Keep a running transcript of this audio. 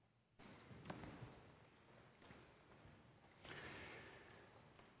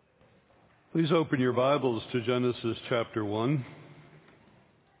Please open your Bibles to Genesis chapter 1.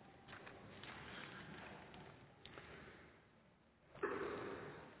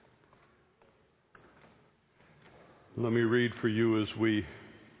 Let me read for you as we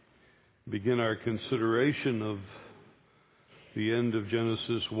begin our consideration of the end of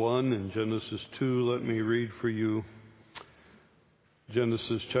Genesis 1 and Genesis 2. Let me read for you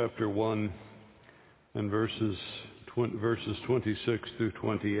Genesis chapter 1 and verses 26 through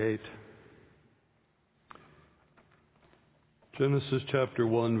 28. Genesis chapter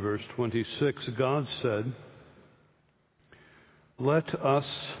 1, verse 26, God said, "Let us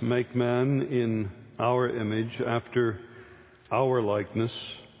make man in our image, after our likeness,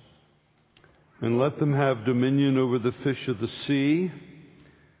 and let them have dominion over the fish of the sea,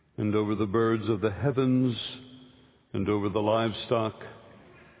 and over the birds of the heavens, and over the livestock,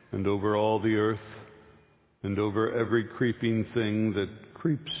 and over all the earth, and over every creeping thing that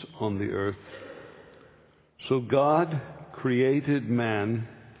creeps on the earth." So God created man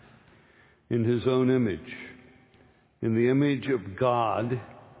in his own image. In the image of God,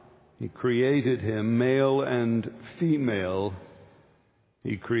 he created him, male and female,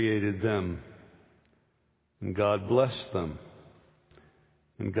 he created them. And God blessed them.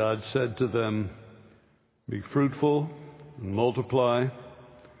 And God said to them, "Be fruitful and multiply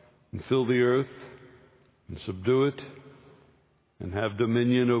and fill the earth and subdue it and have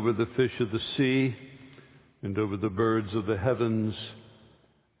dominion over the fish of the sea and over the birds of the heavens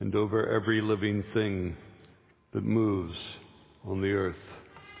and over every living thing that moves on the earth."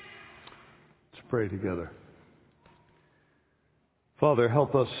 Let's pray together. Father,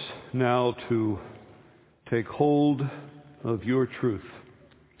 help us now to take hold of your truth.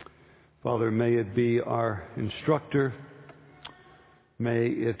 Father, may it be our instructor. May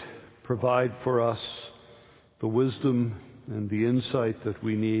it provide for us the wisdom and the insight that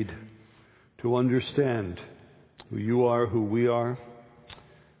we need to understand who you are, who we are,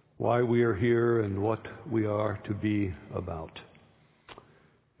 why we are here, and what we are to be about.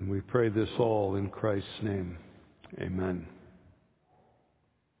 And we pray this all in Christ's name. Amen.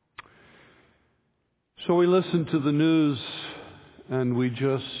 So we listen to the news and we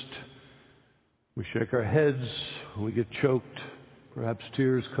shake our heads, we get choked, perhaps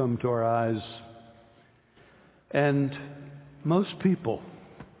tears come to our eyes. And most people,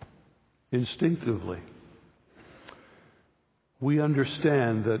 instinctively, we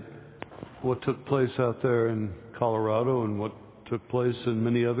understand that what took place out there in Colorado and what took place in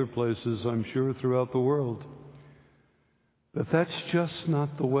many other places, I'm sure, throughout the world, that that's just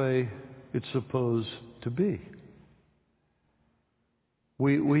not the way it's supposed to be.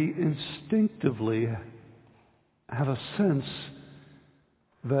 We instinctively have a sense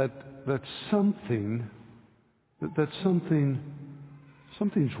that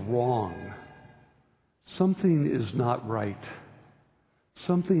something's wrong. Something is not right.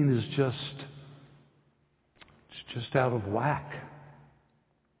 Something is just out of whack.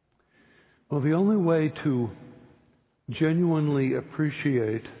 Well, the only way to genuinely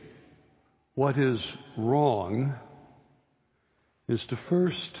appreciate what is wrong is to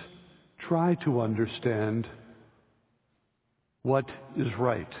first try to understand what is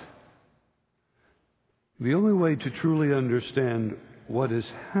right. The only way to truly understand what has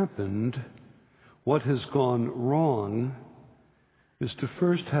happened, what has gone wrong, is to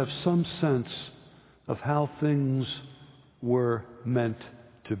first have some sense of how things were meant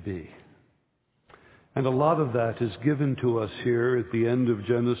to be. And a lot of that is given to us here at the end of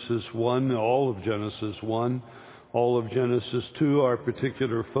Genesis 1, all of Genesis 1, all of Genesis 2, our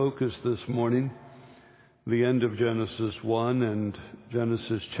particular focus this morning, the end of Genesis 1 and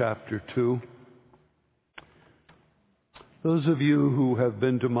Genesis chapter 2. Those of you who have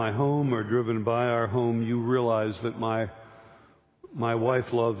been to my home or driven by our home, you realize that my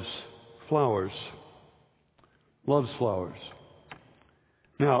wife loves flowers.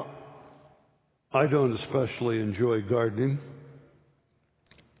 Now, I don't especially enjoy gardening.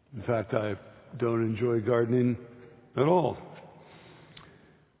 In fact, I don't enjoy gardening at all.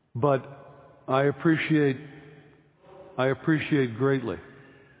 But I appreciate greatly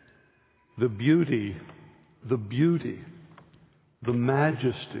the beauty, the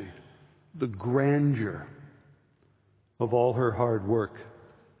majesty, the grandeur of all her hard work.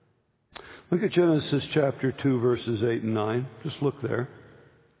 Look at Genesis chapter 2, verses 8 and 9. Just look there.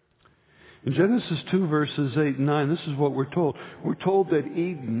 In Genesis 2, verses 8 and 9, this is what we're told. We're told that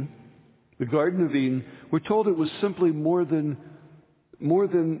Eden, the Garden of Eden, we're told it was simply more than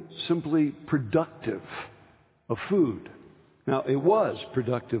simply productive of food. Now, it was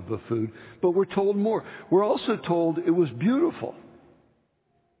productive of food, but we're told more. We're also told it was beautiful.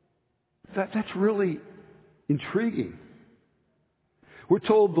 That's really intriguing. We're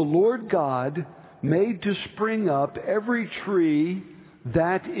told the Lord God made to spring up every tree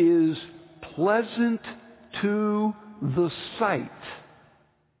that is pleasant to the sight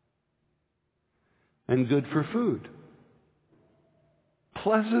and good for food.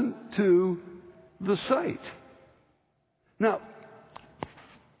 Pleasant to the sight. Now,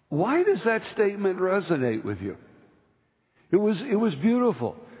 why does that statement resonate with you? It was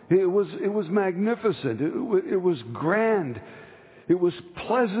beautiful. It was magnificent. It was grand. It was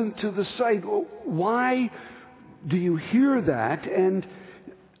pleasant to the sight. Why do you hear that and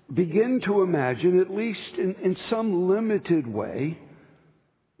begin to imagine, at least in some limited way,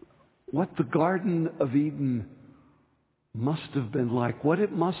 what the Garden of Eden must have been like, what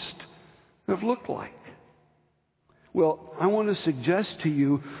it must have looked like? Well, I want to suggest to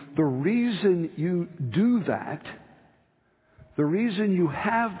you the reason you do that, the reason you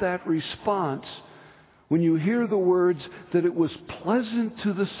have that response when you hear the words that it was pleasant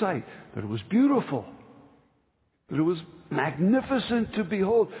to the sight, that it was beautiful, that it was magnificent to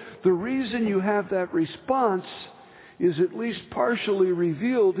behold. The reason you have that response is at least partially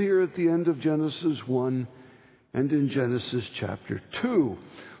revealed here at the end of Genesis 1 and in Genesis chapter 2.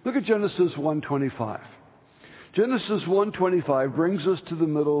 Look at Genesis 1:25. Genesis 1:25 brings us to the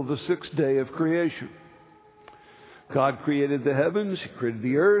middle of the sixth day of creation. God created the heavens, He created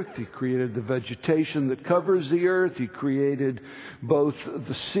the earth, He created the vegetation that covers the earth, He created both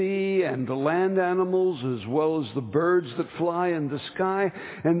the sea and the land animals as well as the birds that fly in the sky,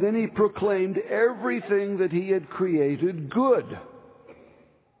 and then He proclaimed everything that He had created good.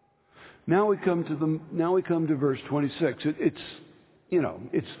 Now we come to verse 26.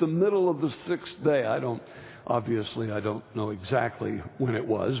 It's the middle of the sixth day. I don't know exactly when it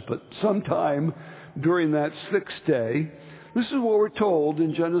was, but sometime during that sixth day, this is what we're told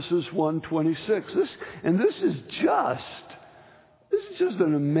in Genesis 1:26. This is just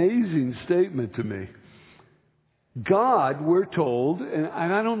an amazing statement to me. God, we're told, and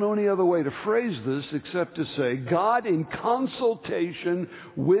I don't know any other way to phrase this except to say, God in consultation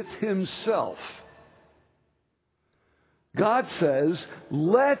with Himself. God says,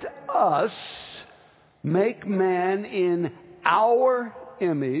 let us make man in our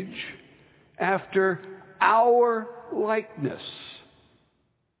image, after our likeness.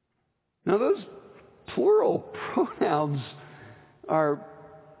 Now those plural pronouns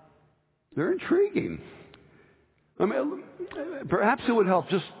they're intriguing. I mean, perhaps it would help.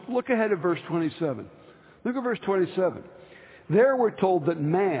 Just look ahead at verse 27. Look at verse 27. There we're told that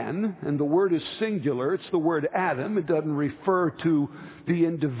man, and the word is singular, it's the word Adam. It doesn't refer to the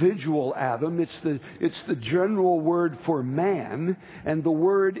individual Adam. It's the general word for man, and the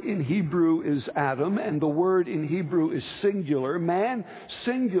word in Hebrew is Adam, and the word in Hebrew is singular. Man,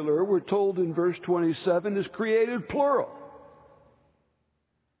 singular, we're told in verse 27, is created plural.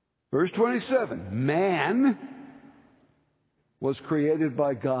 Verse 27, man was created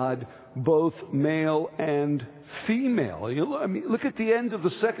by God, both male and female. Look at the end of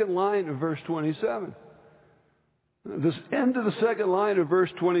the second line of verse 27. This end of the second line of verse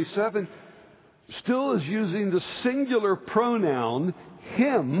 27 still is using the singular pronoun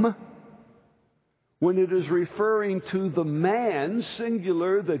him when it is referring to the man,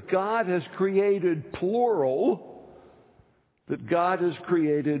 singular, that God has created plural, that God has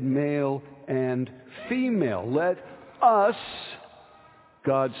created male and female. Let us,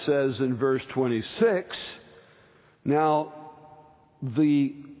 God says in verse 26, now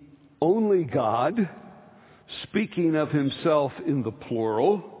the only God, speaking of Himself in the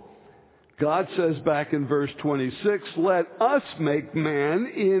plural, God says back in verse 26, let us make man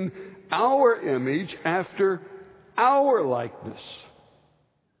in our image after our likeness.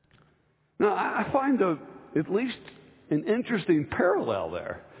 Now I find at least an interesting parallel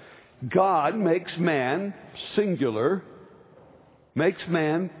there. God makes man singular, makes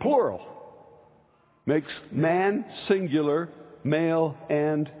man plural, makes man singular, male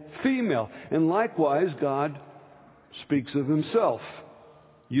and female. And likewise, God speaks of Himself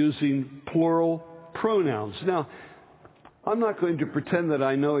using plural pronouns. Now, I'm not going to pretend that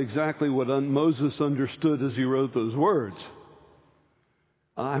I know exactly what Moses understood as he wrote those words.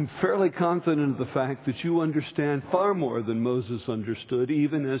 I'm fairly confident of the fact that you understand far more than Moses understood,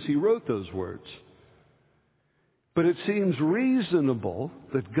 even as he wrote those words. But it seems reasonable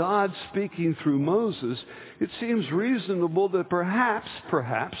that God speaking through Moses, it seems reasonable that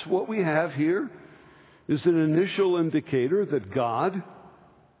perhaps what we have here is an initial indicator that God,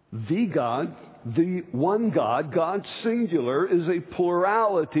 the one God, God singular, is a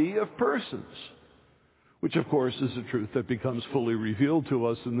plurality of persons. which of course is a truth that becomes fully revealed to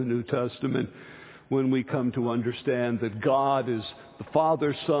us in the New Testament when we come to understand that God is the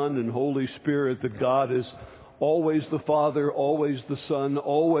Father, Son, and Holy Spirit, that God is always the Father, always the Son,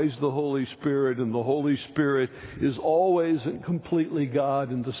 always the Holy Spirit, and the Holy Spirit is always and completely God,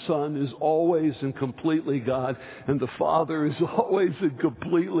 and the Son is always and completely God, and the Father is always and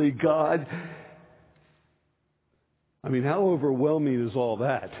completely God. I mean, how overwhelming is all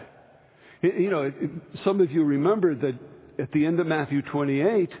that? Some of you remember that at the end of Matthew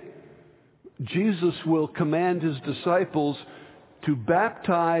 28, Jesus will command his disciples to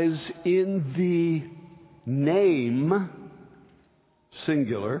baptize in the name,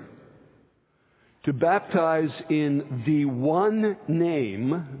 singular, to baptize in the one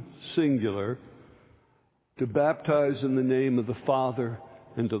name, singular, to baptize in the name of the Father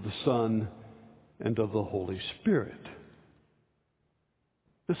and of the Son and of the Holy Spirit.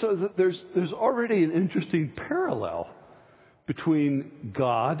 So there's already an interesting parallel between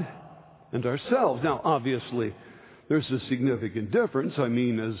God and ourselves. Now, obviously, there's a significant difference. I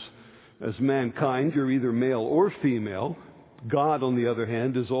mean, as mankind, you're either male or female. God, on the other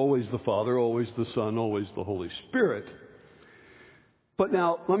hand, is always the Father, always the Son, always the Holy Spirit. But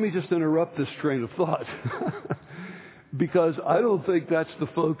now, let me just interrupt this train of thought, because I don't think that's the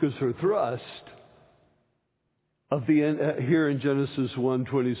focus or thrust of the here in Genesis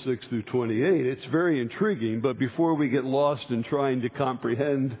 1:26 through 28. It's very intriguing, but before we get lost in trying to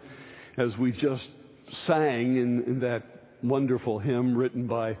comprehend, as we just sang in that wonderful hymn written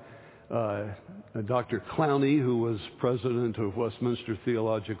by Dr. Clowney, who was president of Westminster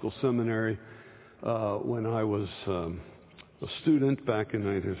Theological Seminary when I was a student back in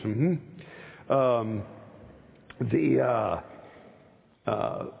 19...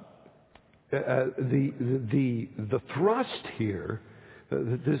 The thrust here,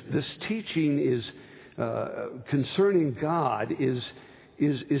 this teaching is concerning God is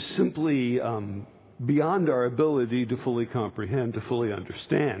simply beyond our ability to fully comprehend, to fully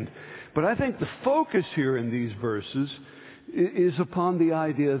understand. But I think the focus here in these verses is upon the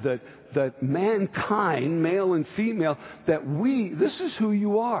idea that mankind, male and female, this is who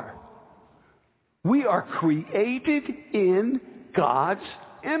you are. We are created in God's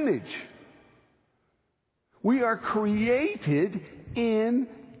image. We are created in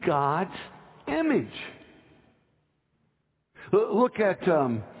God's image. Look at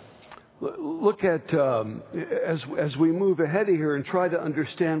as we move ahead here and try to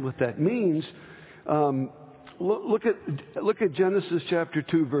understand what that means. Look at Genesis chapter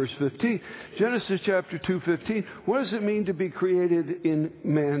 2, verse 15. Genesis chapter 2:15. What does it mean to be created in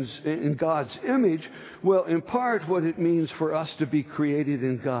God's image? Well, in part, what it means for us to be created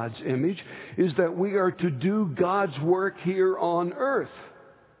in God's image is that we are to do God's work here on earth.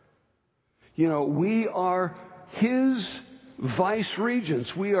 We are His vice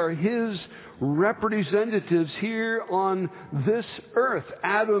regents. We are His representatives here on this earth.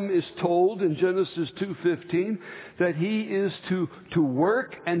 Adam is told in Genesis 2:15 that he is to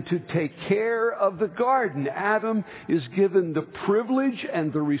work and to take care of the garden. Adam is given the privilege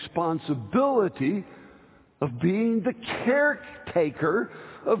and the responsibility of being the caretaker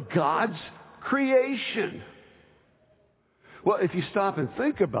of God's creation. Well, if you stop and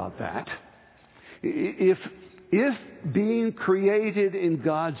think about that, if being created in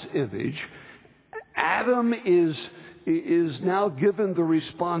God's image, Adam is now given the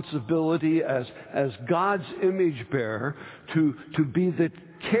responsibility as God's image bearer to be the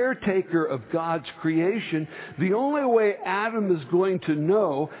caretaker of God's creation. The only way Adam is going to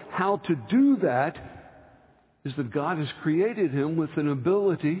know how to do that is that God has created him with an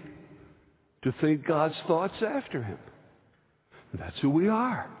ability to think God's thoughts after him. And that's who we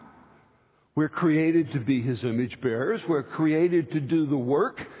are. We're created to be His image bearers. We're created to do the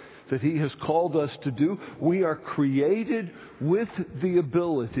work that He has called us to do. We are created with the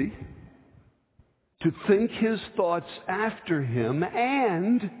ability to think His thoughts after Him,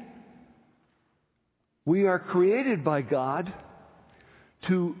 and we are created by God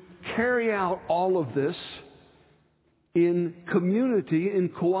to carry out all of this in community, in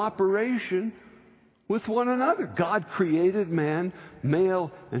cooperation with one another. God created man,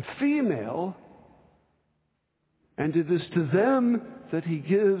 male and female, and it is to them that He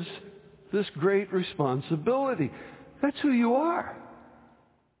gives this great responsibility. That's who you are.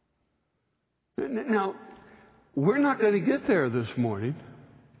 Now, we're not going to get there this morning.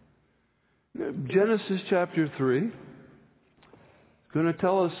 Genesis chapter 3 is going to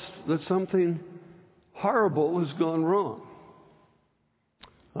tell us that something horrible has gone wrong.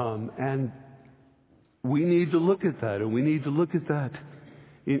 And we need to look at that, and we need to look at that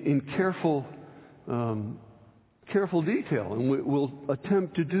in careful careful detail, and we'll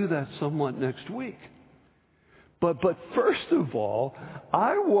attempt to do that somewhat next week. But first of all,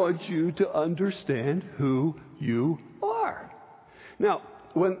 I want you to understand who you are. Now,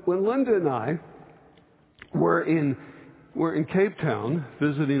 when Linda and I were in Cape Town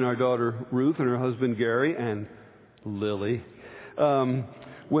visiting our daughter Ruth and her husband Gary and Lily,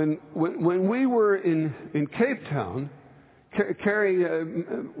 when we were in Cape Town, Carrie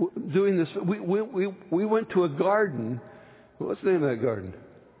doing this, we went to a garden. What's the name of that garden?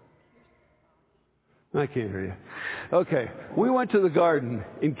 I can't hear you. Okay, we went to the garden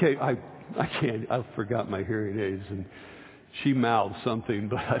in Cape. I forgot my hearing aids, and she mouthed something,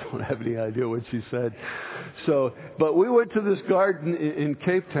 but I don't have any idea what she said. But we went to this garden in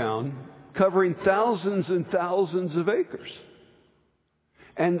Cape Town, covering thousands and thousands of acres.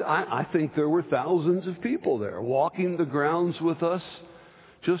 And I think there were thousands of people there walking the grounds with us,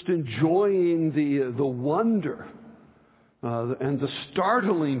 just enjoying the wonder and the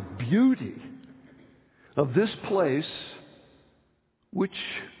startling beauty of this place, which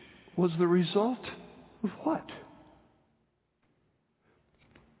was the result of what?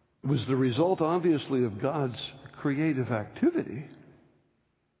 It was the result, obviously, of God's creative activity,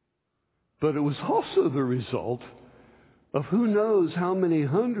 but it was also the result of who knows how many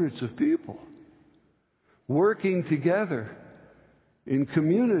hundreds of people working together in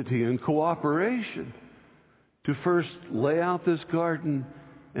community and cooperation to first lay out this garden,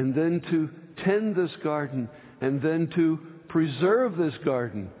 and then to tend this garden, and then to preserve this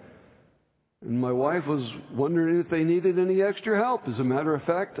garden. And my wife was wondering if they needed any extra help. As a matter of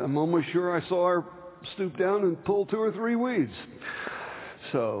fact, I'm almost sure I saw her stoop down and pull 2 or 3 weeds.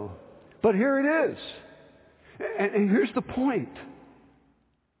 But here it is. And here's the point.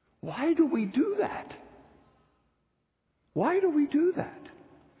 Why do we do that? Why do we do that?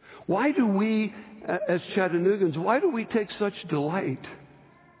 Why do we, as Chattanoogaans, why do we take such delight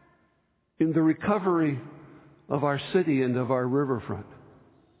in the recovery of our city and of our riverfront?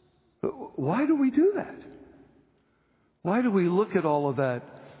 Why do we do that? Why do we look at all of that?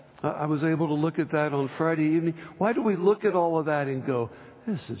 I was able to look at that on Friday evening. Why do we look at all of that and go,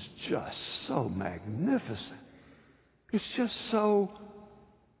 this is just so magnificent? It's just so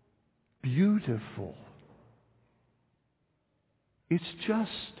beautiful. It's just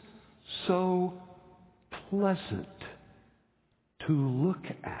so pleasant to look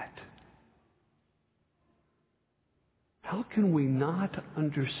at. How can we not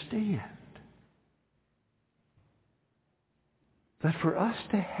understand that for us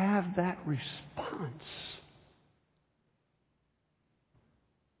to have that response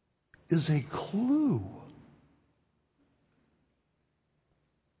is a clue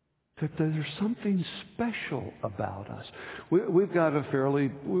that there's something special about us? We've got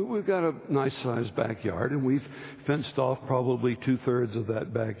a nice-sized backyard, and we've fenced off probably 2/3 of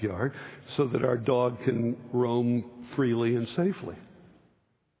that backyard so that our dog can roam freely and safely.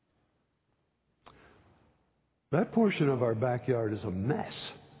 That portion of our backyard is a mess.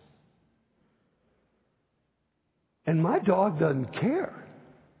 And my dog doesn't care.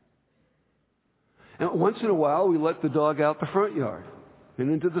 And once in a while, we let the dog out the front yard and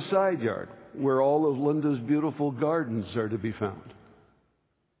into the side yard, where all of Linda's beautiful gardens are to be found.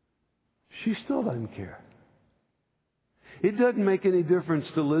 She still doesn't care. It doesn't make any difference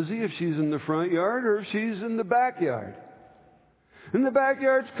to Lizzie if she's in the front yard or if she's in the backyard. And the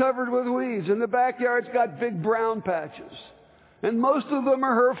backyard's covered with weeds, and the backyard's got big brown patches. And most of them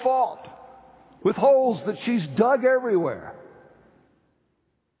are her fault, with holes that she's dug everywhere.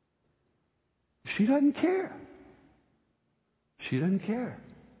 She doesn't care. She doesn't care.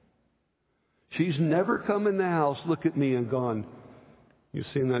 She's never come in the house, looked at me and gone, "You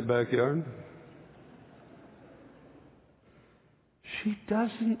seen that backyard?" She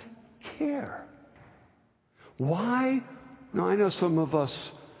doesn't care. Why? Now, I know some of us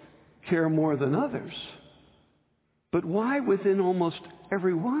care more than others, but why within almost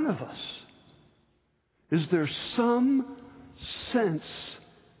every one of us is there some sense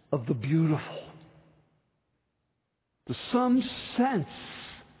of the beautiful? There's some sense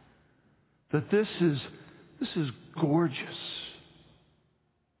that this is gorgeous.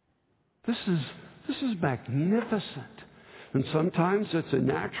 This is magnificent. And sometimes it's a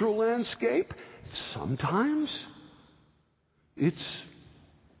natural landscape. Sometimes it's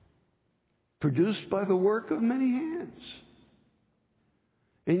produced by the work of many hands.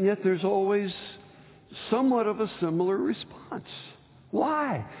 And yet there's always somewhat of a similar response.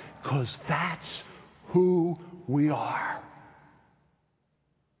 Why? Because that's who we are.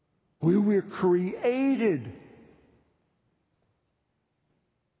 We were created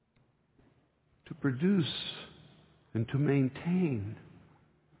to produce and to maintain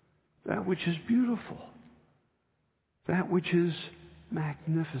that which is beautiful, that which is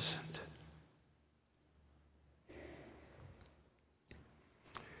magnificent.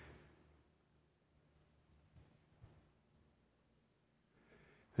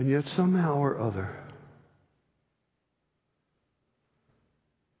 And yet somehow or other,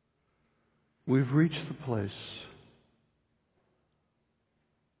 we've reached the place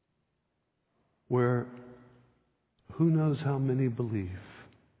where who knows how many believe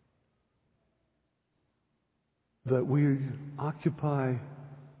that we occupy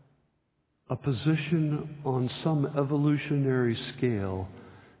a position on some evolutionary scale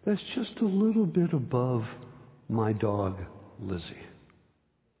that's just a little bit above my dog, Lizzie.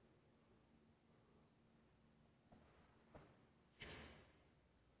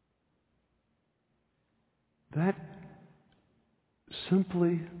 That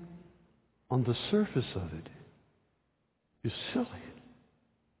simply, on the surface of it, is silly.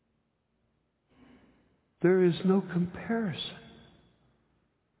 There is no comparison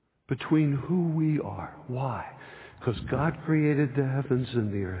between who we are. Why? Because God created the heavens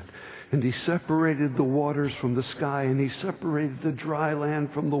and the earth, and He separated the waters from the sky, and He separated the dry land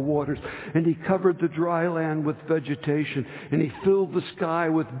from the waters, and He covered the dry land with vegetation, and He filled the sky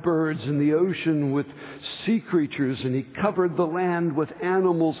with birds and the ocean with sea creatures, and He covered the land with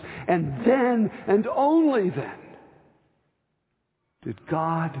animals, and then, and only then, did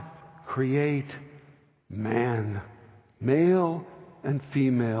God create man, male and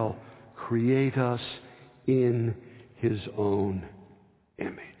female, create us in His own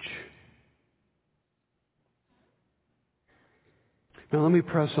image. Now let me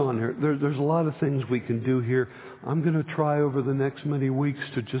press on here. There's a lot of things we can do here. I'm going to try over the next many weeks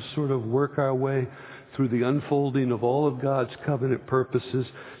to just sort of work our way through the unfolding of all of God's covenant purposes.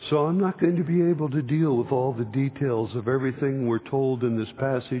 So I'm not going to be able to deal with all the details of everything we're told in this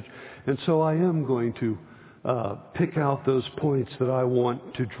passage. And so I am going to pick out those points that I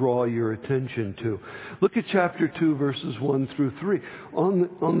want to draw your attention to. Look at chapter 2, verses 1 through 3.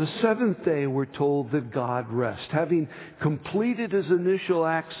 On the seventh day, we're told that God rests, having completed His initial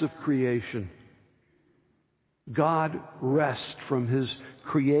acts of creation. God rests from His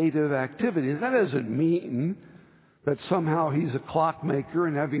creative activity. That doesn't mean that somehow He's a clockmaker,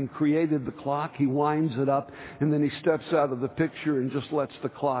 and having created the clock, He winds it up, and then He steps out of the picture and just lets the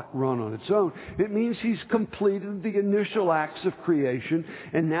clock run on its own. It means He's completed the initial acts of creation,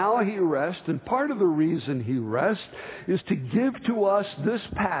 and now He rests, and part of the reason He rests is to give to us this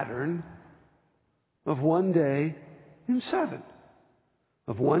pattern of 1 day in 7.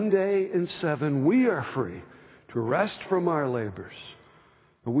 Of 1 day in 7, we are free to rest from our labors.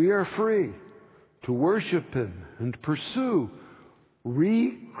 We are free to worship Him and pursue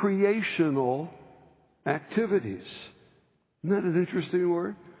recreational activities. Isn't that an interesting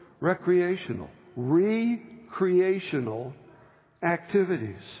word? Recreational. Recreational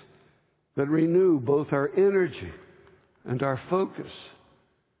activities that renew both our energy and our focus.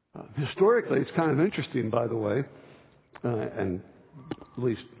 Historically, it's kind of interesting, by the way, and at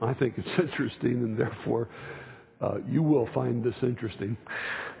least I think it's interesting, and therefore you will find this interesting.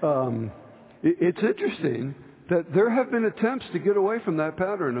 It's interesting that there have been attempts to get away from that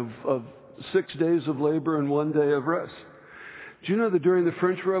pattern of 6 days of labor and 1 day of rest. Do you know that during the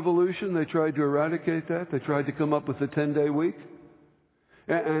French Revolution they tried to eradicate that? They tried to come up with a 10-day week.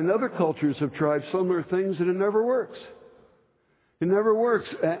 And other cultures have tried similar things, and it never works. It never works.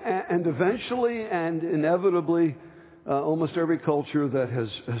 And eventually and inevitably, almost every culture that has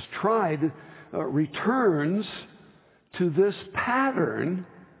tried returns to this pattern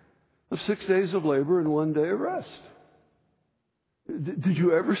of 6 days of labor and 1 day of rest. Did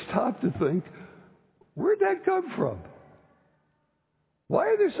you ever stop to think, where'd that come from? Why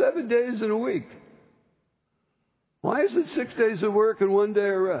are there 7 days in a week? Why is it 6 days of work and 1 day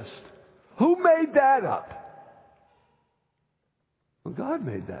of rest? Who made that up? Well, God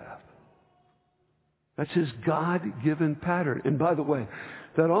made that up. That's His God-given pattern. And by the way,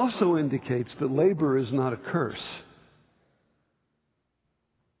 that also indicates that labor is not a curse.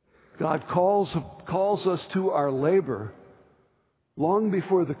 God calls us to our labor long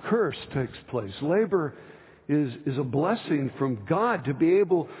before the curse takes place. Labor is a blessing from God to be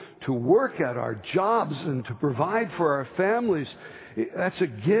able to work at our jobs and to provide for our families. That's a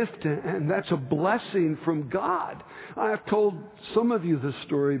gift, and that's a blessing from God. I've told some of you this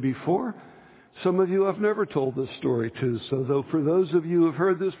story before. Some of you I've never told this story to. So though for those of you who have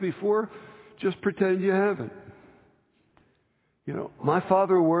heard this before, just pretend you haven't. You know, my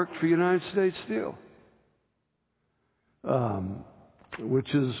father worked for United States Steel.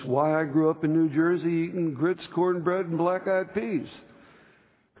 which is why I grew up in New Jersey eating grits, cornbread, and black-eyed peas,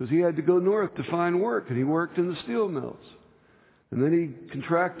 because he had to go north to find work, and he worked in the steel mills. And then he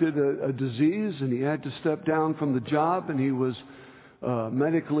contracted a disease, and he had to step down from the job, and he was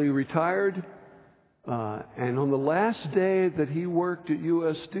medically retired. And on the last day that he worked at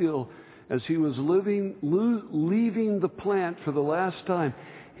U.S. Steel, as he was leaving the plant for the last time,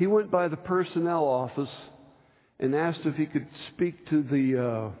 he went by the personnel office and asked if he could speak to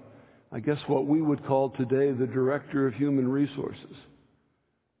the, I guess what we would call today, the Director of Human Resources.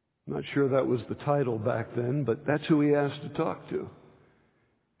 I'm not sure that was the title back then, but that's who he asked to talk to.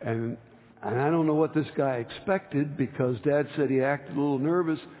 And I don't know what this guy expected, because Dad said he acted a little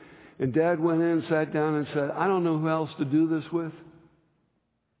nervous. And Dad went in, sat down, and said, I don't know who else to do this with,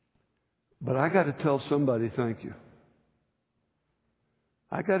 but I got to tell somebody thank you.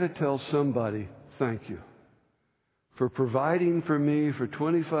 I got to tell somebody thank you for providing for me for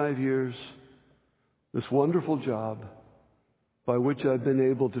 25 years this wonderful job by which I've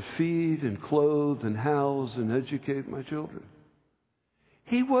been able to feed and clothe and house and educate my children.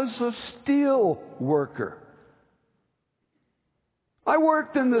 He was a steel worker. I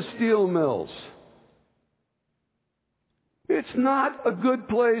worked in the steel mills. It's not a good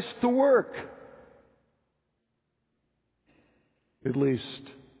place to work. At least,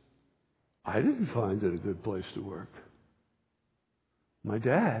 I didn't find it a good place to work. My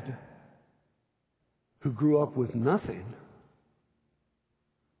dad, who grew up with nothing,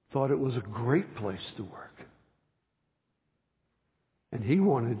 thought it was a great place to work. And he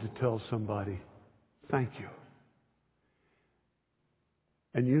wanted to tell somebody, thank you.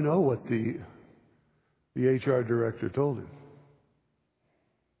 And you know what the HR director told him.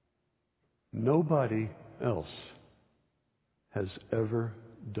 Nobody else has ever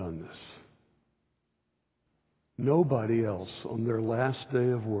done this. Nobody else on their last day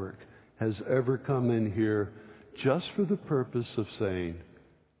of work has ever come in here just for the purpose of saying,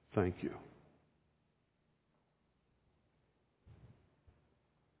 thank you.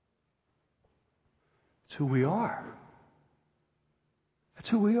 It's who we are. That's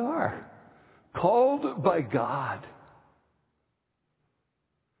who we are. Called by God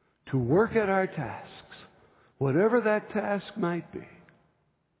to work at our tasks, whatever that task might be.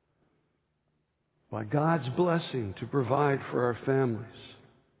 By God's blessing to provide for our families,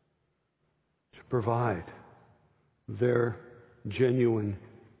 to provide their genuine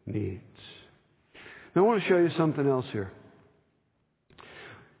needs. Now I want to show you something else here.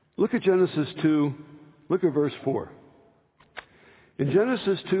 Look at Genesis 2, look at verse 4. In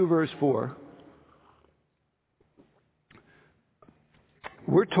Genesis 2, verse 4,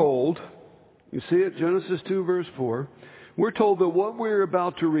 we're told, you see it, Genesis 2, verse 4, we're told that what we're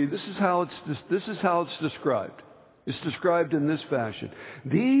about to read, this is how it's described. It's described in this fashion.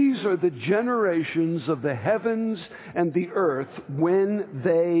 These are the generations of the heavens and the earth when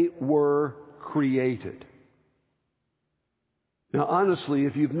they were created. Now, honestly,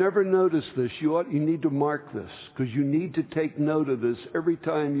 if you've never noticed this, you need to mark this, because you need to take note of this every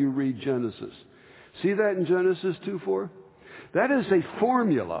time you read Genesis. See that in Genesis 2:4? That is a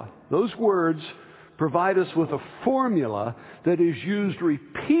formula. Those words provide us with a formula that is used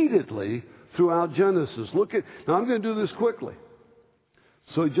repeatedly throughout Genesis. Now I'm going to do this quickly.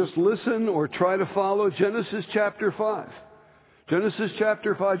 So just listen or try to follow Genesis chapter 5. Genesis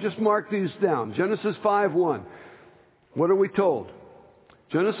chapter 5, just mark these down. Genesis 5:1. What are we told?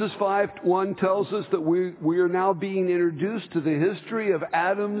 Genesis 5:1 tells us that we are now being introduced to the history of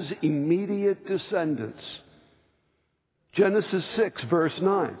Adam's immediate descendants. Genesis 6, verse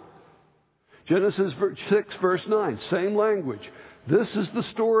 9. Genesis 6, verse 9, same language. This is the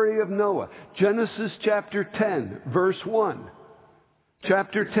story of Noah. Genesis chapter 10, verse 1.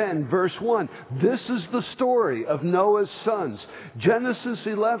 Chapter 10, verse 1. This is the story of Noah's sons. Genesis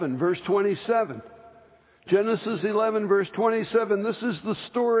 11, verse 27. Genesis 11, verse 27, this is the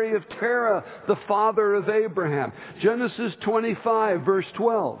story of Terah, the father of Abraham. Genesis 25, verse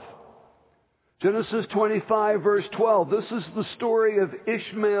 12. Genesis 25, verse 12, this is the story of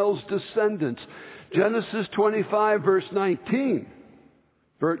Ishmael's descendants. Genesis 25, verse 19.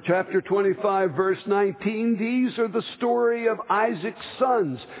 Chapter 25, verse 19, these are the story of Isaac's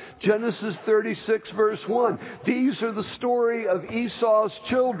sons. Genesis 36, verse 1, these are the story of Esau's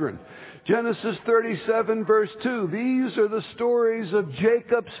children. Genesis 37, verse 2, these are the stories of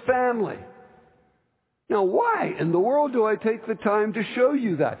Jacob's family. Now, why in the world do I take the time to show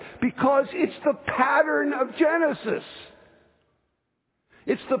you that? Because it's the pattern of Genesis.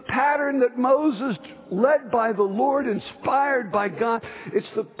 It's the pattern that Moses, led by the Lord, inspired by God, it's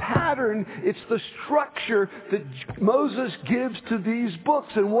the pattern, it's the structure that Moses gives to these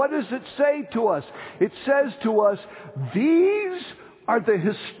books. And what does it say to us? It says to us, these are the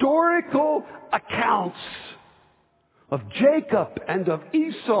historical accounts of Jacob and of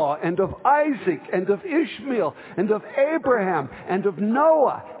Esau and of Isaac and of Ishmael and of Abraham and of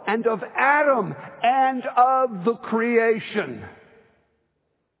Noah and of Adam and of the creation.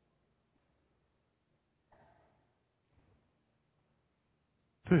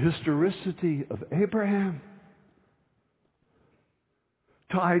 The historicity of Abraham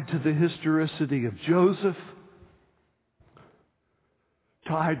tied to the historicity of Joseph,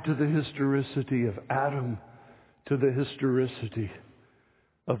 tied to the historicity of Adam, to the historicity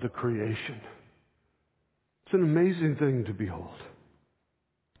of the creation. It's an amazing thing to behold.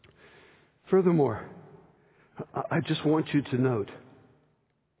 Furthermore, I just want you to note,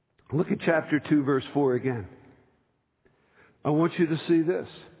 look at chapter 2, verse 4 again. I want you to see this.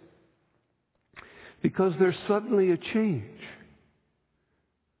 Because there's suddenly a change.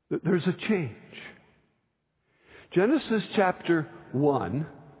 There's a change. Genesis chapter 1,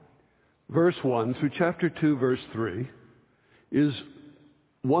 verse 1 through chapter 2, verse 3 is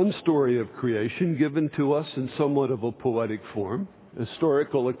one story of creation given to us in somewhat of a poetic form, a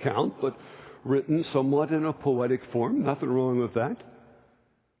historical account, but written somewhat in a poetic form. Nothing wrong with that.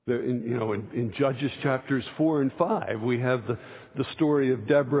 In Judges chapters 4 and 5, we have the story of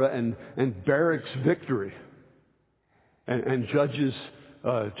Deborah and Barak's victory. And Judges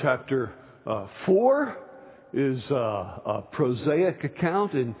chapter 4 is a prosaic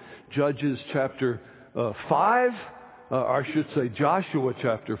account. In Judges chapter 5, or I should say Joshua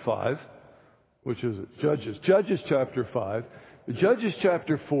chapter 5, which is Judges. Judges chapter 5. Judges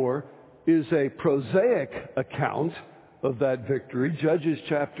chapter 4 is a prosaic account of that victory. Judges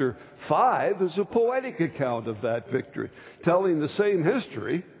chapter 5 is a poetic account of that victory, telling the same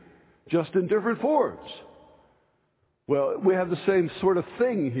history, just in different forms. Well, we have the same sort of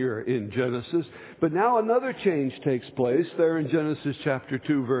thing here in Genesis, but now another change takes place there in Genesis chapter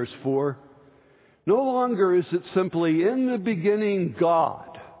 2, verse 4. No longer is it simply, in the beginning,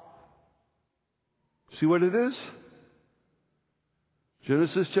 God. See what it is?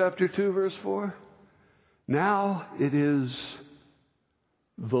 Genesis chapter 2, verse 4. Now it is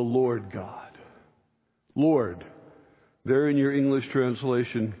the Lord God. Lord, there in your English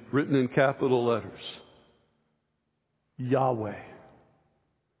translation, written in capital letters. Yahweh.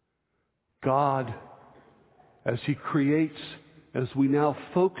 God, as He creates, as we now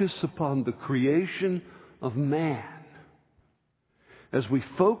focus upon the creation of man, as we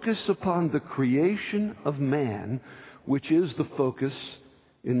focus upon the creation of man, which is the focus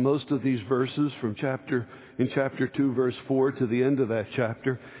in most of these verses from chapter 2, verse 4 to the end of that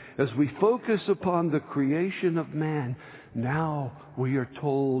chapter, as we focus upon the creation of man, now we are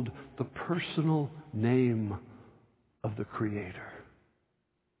told the personal name of the Creator.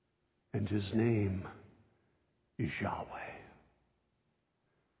 And His name is Yahweh.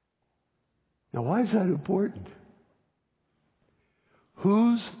 Now, why is that important?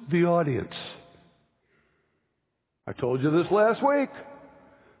 Who's the audience? I told you this last week.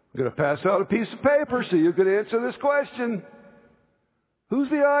 I'm going to pass out a piece of paper so you can answer this question. Who's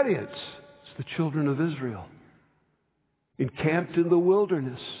the audience? It's the children of Israel, encamped in the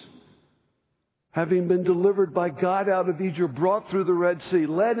wilderness, having been delivered by God out of Egypt, brought through the Red Sea,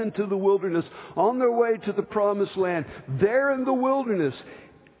 led into the wilderness, on their way to the promised land. There in the wilderness,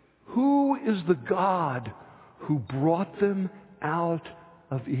 who is the God who brought them out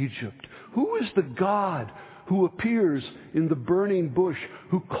of Egypt? Who is the God who appears in the burning bush,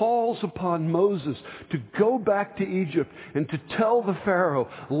 who calls upon Moses to go back to Egypt and to tell the Pharaoh,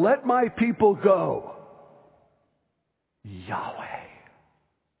 let my people go? Yahweh.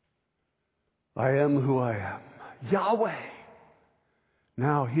 I am who I am. Yahweh.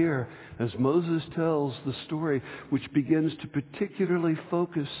 Now here, as Moses tells the story, which begins to particularly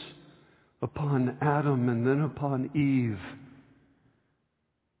focus upon Adam and then upon Eve,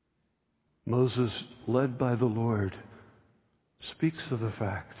 Moses, led by the Lord, speaks of the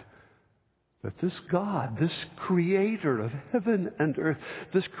fact that this God, this creator of heaven and earth,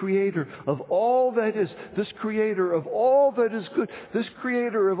 this creator of all that is, this creator of all that is good, this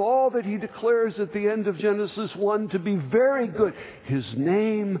creator of all that he declares at the end of Genesis 1 to be very good, his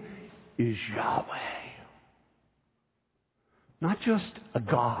name is Yahweh. Not just a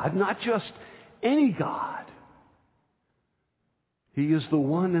God, not just any God. He is the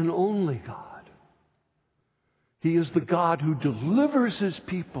one and only God. He is the God who delivers His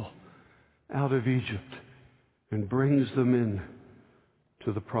people out of Egypt and brings them in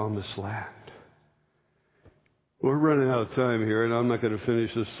to the promised land. We're running out of time here, and I'm not going to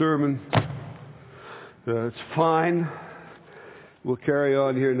finish this sermon. It's fine. We'll carry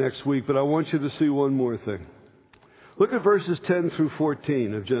on here next week, but I want you to see one more thing. Look at verses 10 through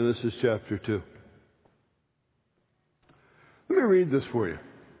 14 of Genesis chapter 2. Let me read this for you.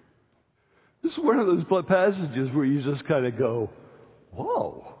 This is one of those passages where you just kind of go,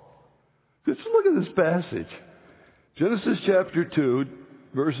 whoa. Just look at this passage. Genesis chapter 2,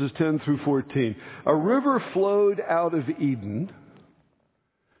 verses 10 through 14. A river flowed out of Eden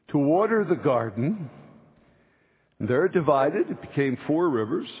to water the garden. And there it divided. It became 4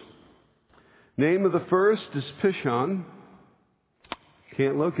 rivers. Name of the first is Pishon.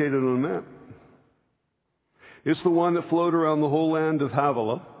 Can't locate it on a map. It's the one that flowed around the whole land of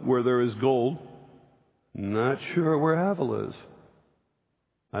Havilah, where there is gold. Not sure where Havilah is.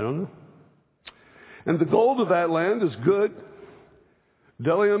 I don't know. And the gold of that land is good.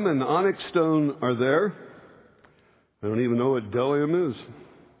 Bdellium and onyx stone are there. I don't even know what bdellium is.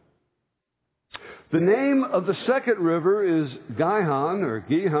 The name of the second river is Gihon or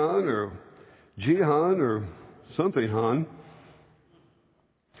Gihon or Jihon or something Han.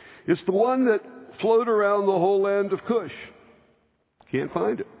 It's the one that flowed around the whole land of Cush. Can't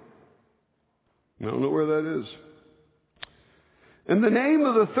find it. I don't know where that is. And the name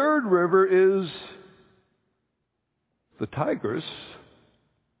of the third river is the Tigris,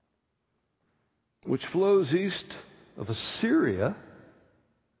 which flows east of Assyria.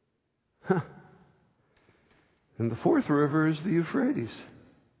 And the fourth river is the Euphrates.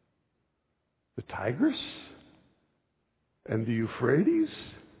 The Tigris and the Euphrates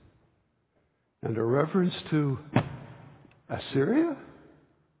and a reference to Assyria.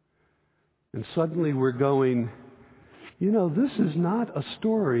 And suddenly we're going, this is not a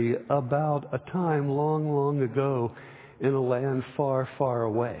story about a time long, long ago in a land far, far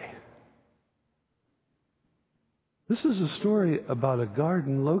away. This is a story about a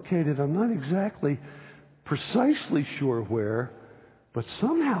garden located, I'm not exactly precisely sure where, but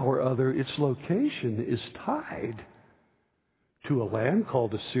somehow or other its location is tied to a land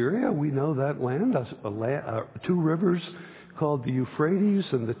called Assyria. We know that land, 2 rivers called the Euphrates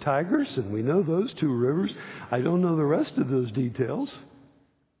and the Tigris, and we know those 2 rivers. I don't know the rest of those details,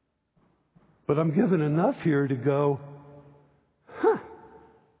 but I'm given enough here to go,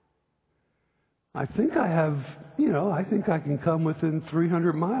 I think I have, I think I can come within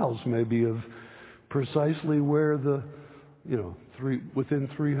 300 miles maybe of precisely where the, within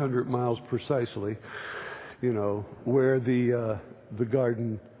 300 miles precisely, where the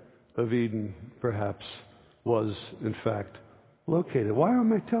Garden of Eden perhaps was in fact located. Why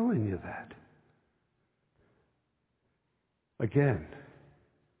am I telling you that? Again,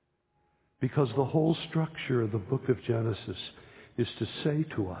 because the whole structure of the book of Genesis is to say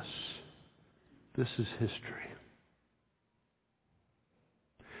to us, this is history.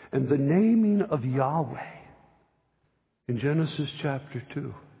 And the naming of Yahweh in Genesis chapter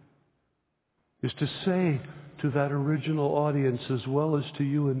 2 is to say to that original audience as well as to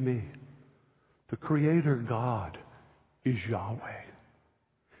you and me, the Creator God is Yahweh.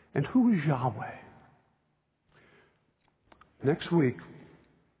 And who is Yahweh? Next week,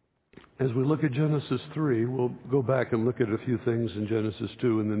 as we look at Genesis 3, we'll go back and look at a few things in Genesis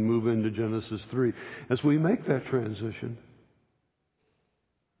 2 and then move into Genesis 3. As we make that transition,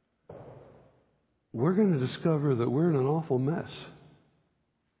 we're going to discover that we're in an awful mess.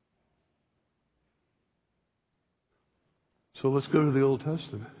 So let's go to the Old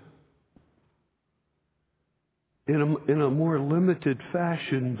Testament. In a more limited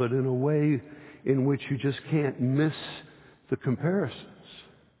fashion, but in a way in which you just can't miss the comparisons.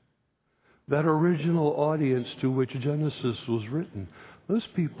 That original audience to which Genesis was written, those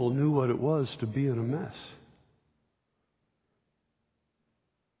people knew what it was to be in a mess.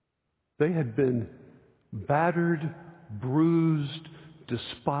 They had been battered, bruised,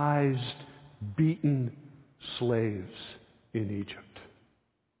 despised, beaten slaves in Egypt.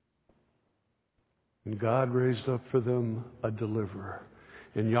 And God raised up for them a deliverer.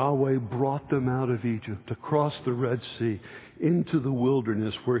 And Yahweh brought them out of Egypt, across the Red Sea, into the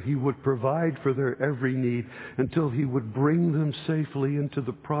wilderness where He would provide for their every need until He would bring them safely into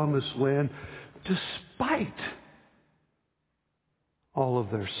the promised land despite all of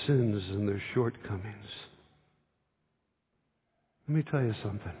their sins and their shortcomings. Let me tell you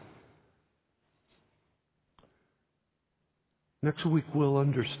something. Next week we'll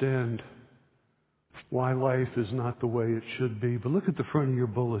understand why life is not the way it should be. But look at the front of your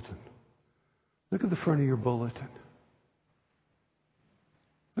bulletin. Look at the front of your bulletin.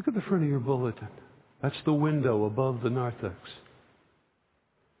 Look at the front of your bulletin. That's the window above the narthex.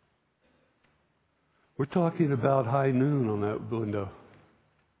 We're talking about high noon on that window.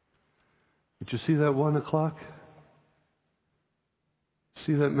 Did you see that 1 o'clock?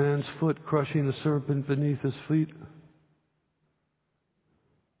 See that man's foot crushing the serpent beneath his feet?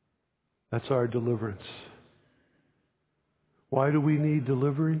 That's our deliverance. Why do we need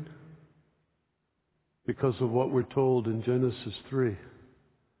delivering? Because of what we're told in Genesis 3.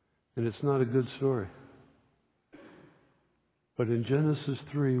 And it's not a good story. But in Genesis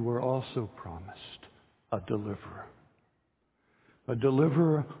 3, we're also promised a deliverer. A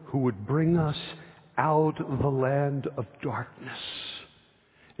deliverer who would bring us out of the land of darkness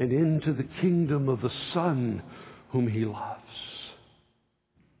and into the kingdom of the Son whom He loves.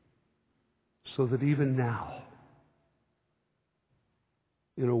 So that even now,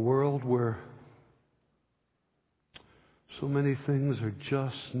 in a world where so many things are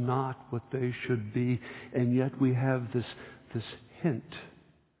just not what they should be, and yet we have this hint,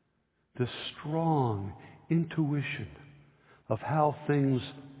 this strong intuition of how things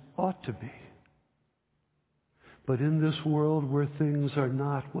ought to be. But in this world where things are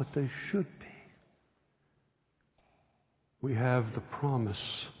not what they should be, we have the promise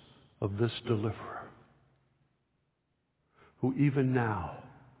of this deliverer, who even now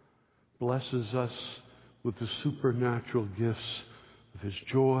blesses us with the supernatural gifts of His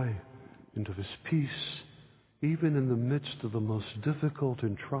joy and of His peace, even in the midst of the most difficult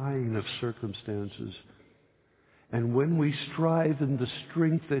and trying of circumstances. And when we strive in the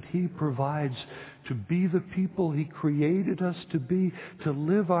strength that He provides to be the people He created us to be, to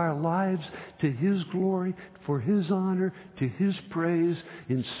live our lives to His glory, for His honor, to His praise,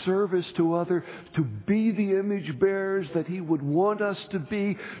 in service to others, to be the image bearers that He would want us to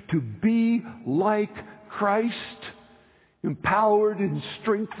be like Christ, empowered and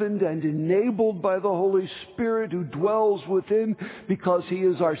strengthened and enabled by the Holy Spirit who dwells within, because He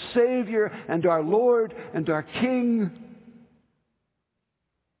is our Savior and our Lord and our King.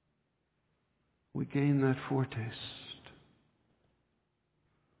 We gain that foretaste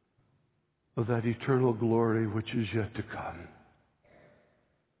of that eternal glory which is yet to come,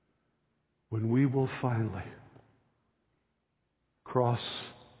 when we will finally cross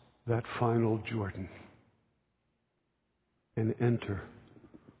that final Jordan and enter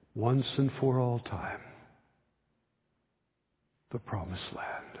once and for all time the promised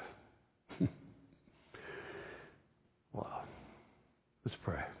land. Wow. Let's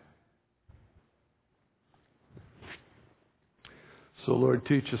pray. So, Lord,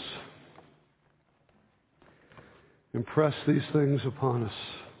 teach us. Impress these things upon us.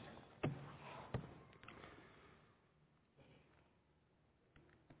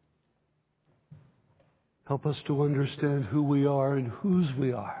 Help us to understand who we are and whose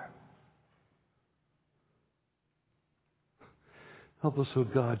we are. Help us, O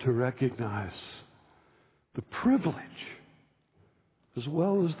God, to recognize the privilege as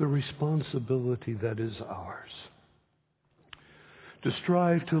well as the responsibility that is ours. To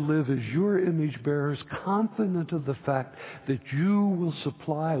strive to live as Your image bearers, confident of the fact that You will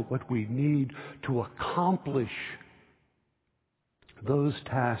supply what we need to accomplish those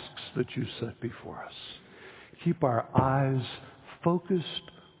tasks that You set before us. Keep our eyes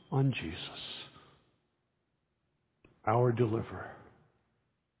focused on Jesus, our deliverer,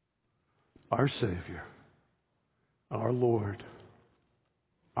 our Savior, our Lord,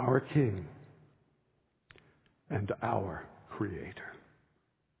 our King, and our Creator.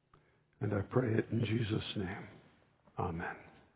 And I pray it in Jesus' name. Amen.